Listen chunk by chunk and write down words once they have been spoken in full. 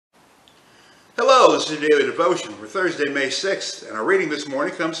Hello, this is your daily devotion for Thursday, May 6th, and our reading this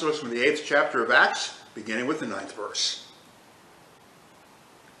morning comes to us from the 8th chapter of Acts, beginning with the 9th verse.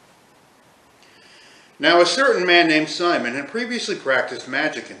 Now a certain man named Simon had previously practiced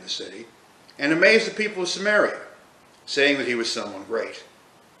magic in the city, and amazed the people of Samaria, saying that he was someone great.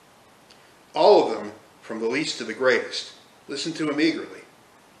 All of them, from the least to the greatest, listened to him eagerly,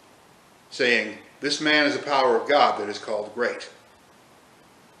 saying, "This man is a power of God that is called great."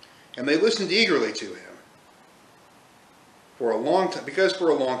 And they listened eagerly to him because for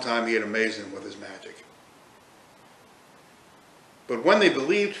a long time he had amazed them with his magic. But when they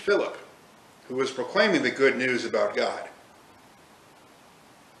believed Philip, who was proclaiming the good news about God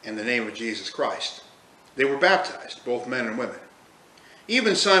and the name of Jesus Christ, they were baptized, both men and women.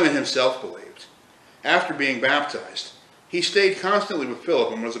 Even Simon himself believed. After being baptized, he stayed constantly with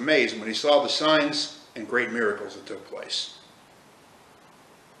Philip and was amazed when he saw the signs and great miracles that took place.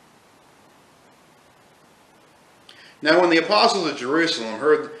 Now when the apostles at Jerusalem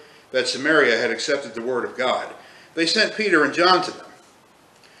heard that Samaria had accepted the word of God, they sent Peter and John to them.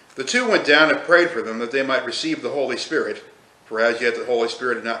 The two went down and prayed for them that they might receive the Holy Spirit, for as yet the Holy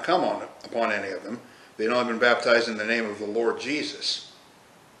Spirit had not come upon any of them. They had only been baptized in the name of the Lord Jesus.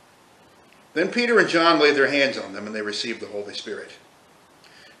 Then Peter and John laid their hands on them, and they received the Holy Spirit.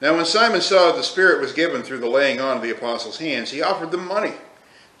 Now when Simon saw that the Spirit was given through the laying on of the apostles' hands, he offered them money,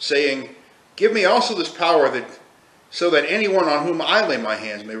 saying, "Give me also this power so that anyone on whom I lay my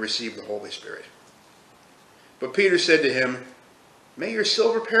hands may receive the Holy Spirit." But Peter said to him, "May your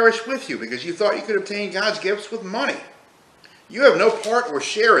silver perish with you, because you thought you could obtain God's gifts with money. You have no part or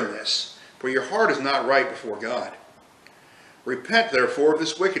share in this, for your heart is not right before God. Repent, therefore, of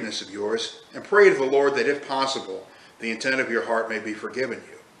this wickedness of yours, and pray to the Lord that, if possible, the intent of your heart may be forgiven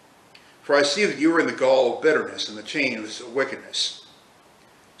you. For I see that you are in the gall of bitterness and the chains of wickedness."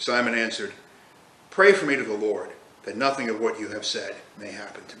 Simon answered, "Pray for me to the Lord, that nothing of what you have said may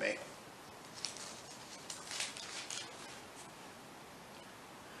happen to me."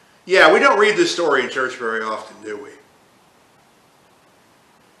 Yeah, we don't read this story in church very often, do we?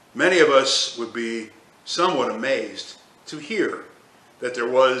 Many of us would be somewhat amazed to hear that there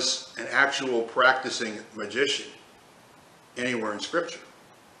was an actual practicing magician anywhere in Scripture.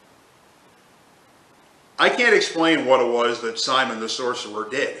 I can't explain what it was that Simon the sorcerer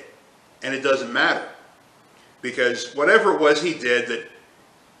did, and it doesn't matter. Because whatever it was he did that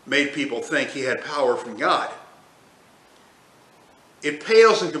made people think he had power from God, it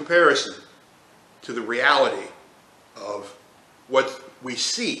pales in comparison to the reality of what we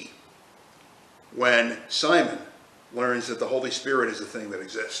see when Simon learns that the Holy Spirit is a thing that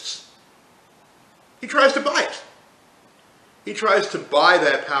exists. He tries to buy it. He tries to buy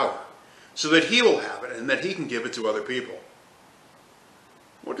that power so that he will have it and that he can give it to other people.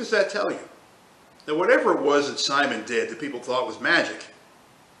 What does that tell you? That whatever it was that Simon did that people thought was magic,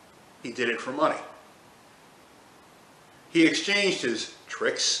 he did it for money. He exchanged his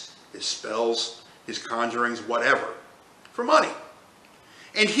tricks, his spells, his conjurings, whatever, for money.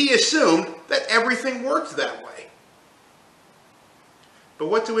 And he assumed that everything worked that way. But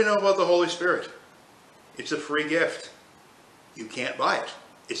what do we know about the Holy Spirit? It's a free gift. You can't buy it.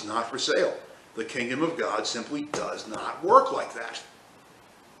 It's not for sale. The kingdom of God simply does not work like that.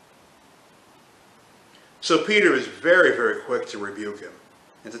 So Peter is very, very quick to rebuke him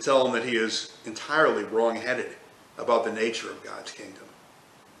and to tell him that he is entirely wrong-headed about the nature of God's kingdom.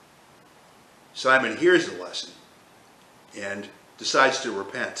 Simon hears the lesson and decides to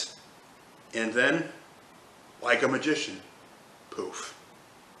repent. And then, like a magician, poof,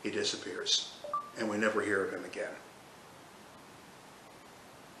 he disappears, and we never hear of him again.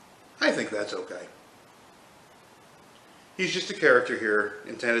 I think that's okay. He's just a character here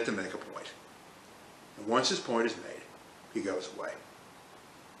intended to make a point. And once his point is made, he goes away.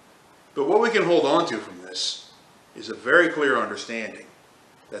 But what we can hold on to from this is a very clear understanding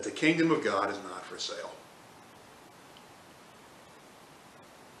that the kingdom of God is not for sale.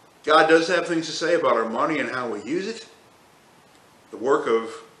 God does have things to say about our money and how we use it. The work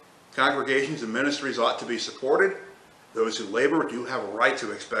of congregations and ministries ought to be supported. Those who labor do have a right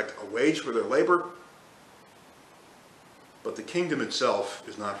to expect a wage for their labor. But the kingdom itself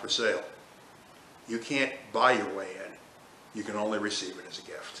is not for sale. You can't buy your way in. You can only receive it as a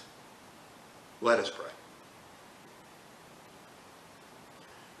gift. Let us pray.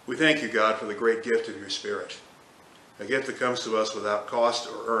 We thank you, God, for the great gift of your Spirit, a gift that comes to us without cost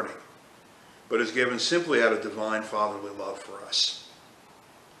or earning, but is given simply out of divine fatherly love for us.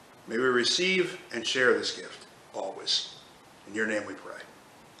 May we receive and share this gift always. In your name we pray.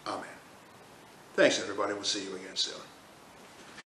 Amen. Thanks, everybody. We'll see you again soon.